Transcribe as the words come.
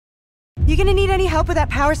You gonna need any help with that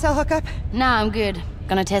power cell hookup? Nah, I'm good.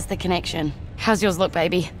 Gonna test the connection. How's yours look,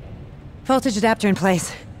 baby? Voltage adapter in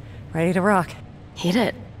place. Ready to rock. Hit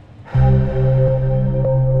it.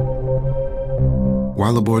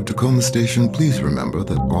 While aboard Tacoma Station, please remember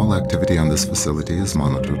that all activity on this facility is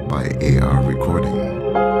monitored by AR recording.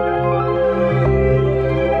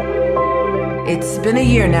 It's been a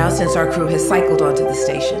year now since our crew has cycled onto the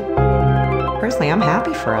station. Personally, I'm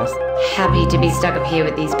happy for us. Happy to be stuck up here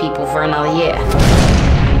with these people for another year.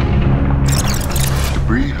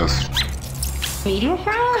 Debris has... Medium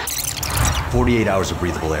fire? 48 hours of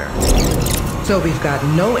breathable air. So we've got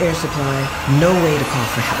no air supply, no way to call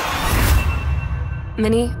for help.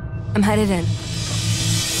 Minnie, I'm headed in.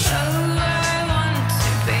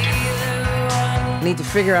 Need to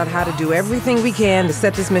figure out how to do everything we can to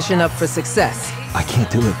set this mission up for success. I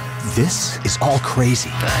can't do it. This is all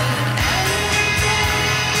crazy.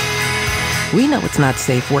 We know it's not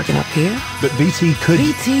safe working up here. But BT could...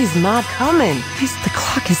 BT's not coming. The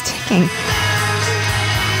clock is ticking.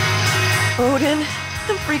 Odin,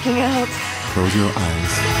 I'm freaking out. Close your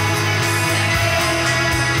eyes.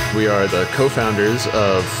 We are the co-founders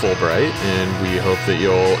of Fullbright, and we hope that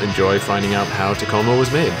you'll enjoy finding out how Tacoma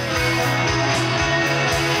was made.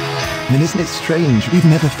 I mean, isn't it strange? We've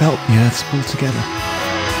never felt the Earth's pull together.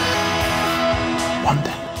 One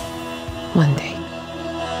day. One day.